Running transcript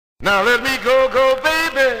Now let me go, go,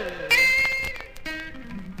 baby.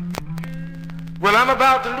 Well, I'm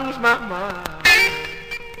about to lose my mind.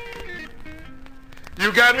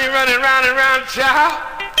 You got me running round and round, child.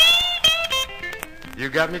 You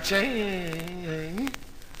got me chained.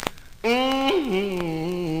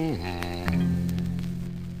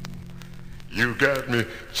 You got me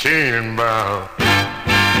chain bound.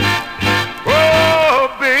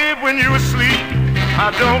 Oh, babe, when you asleep,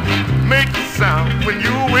 I don't make a sound. When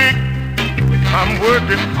you awake, I'm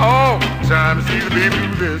working all the time to see the baby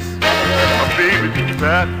do this, or baby do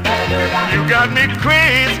that. You got me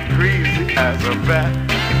crazy, crazy as a bat.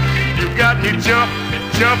 You got me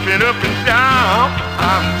jumping up and down.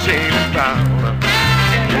 I'm chain bound.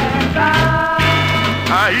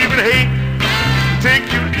 I even hate to take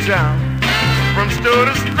you to town. From store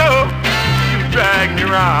to store, you drag me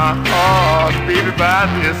around. Oh, baby, buy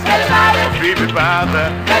this, baby, buy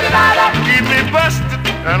that. Keep me busted,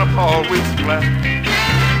 and I'm always flat.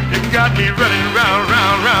 You got me running round,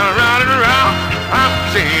 round, round, round and around. I'm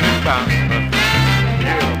chained and bound.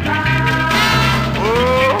 Yeah.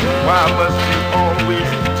 Oh, why must you always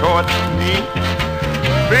torture me?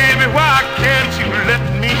 Baby, why can't you let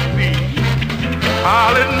me be?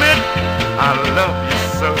 I'll admit I love you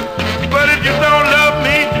so, but if you don't love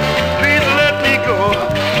me, please let me go.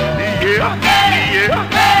 Yeah, yeah, yeah,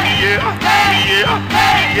 yeah,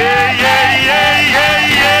 yeah, yeah, yeah,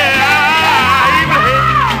 yeah. I even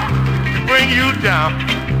hate to bring you down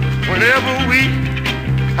whenever we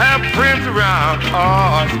have friends around.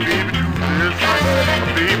 Oh, baby, do this,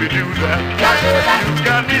 baby, do that. You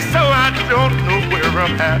got me so I don't know where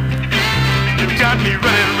I'm at. You got me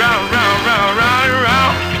running round, round, round, round and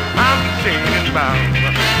round. I'm chained and bound.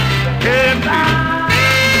 Yeah, baby.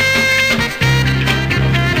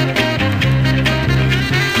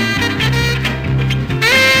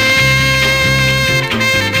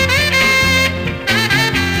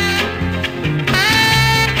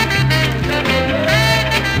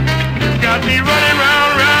 Got me running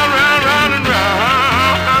round, round, round, round and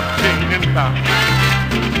round. I'm chained and bound.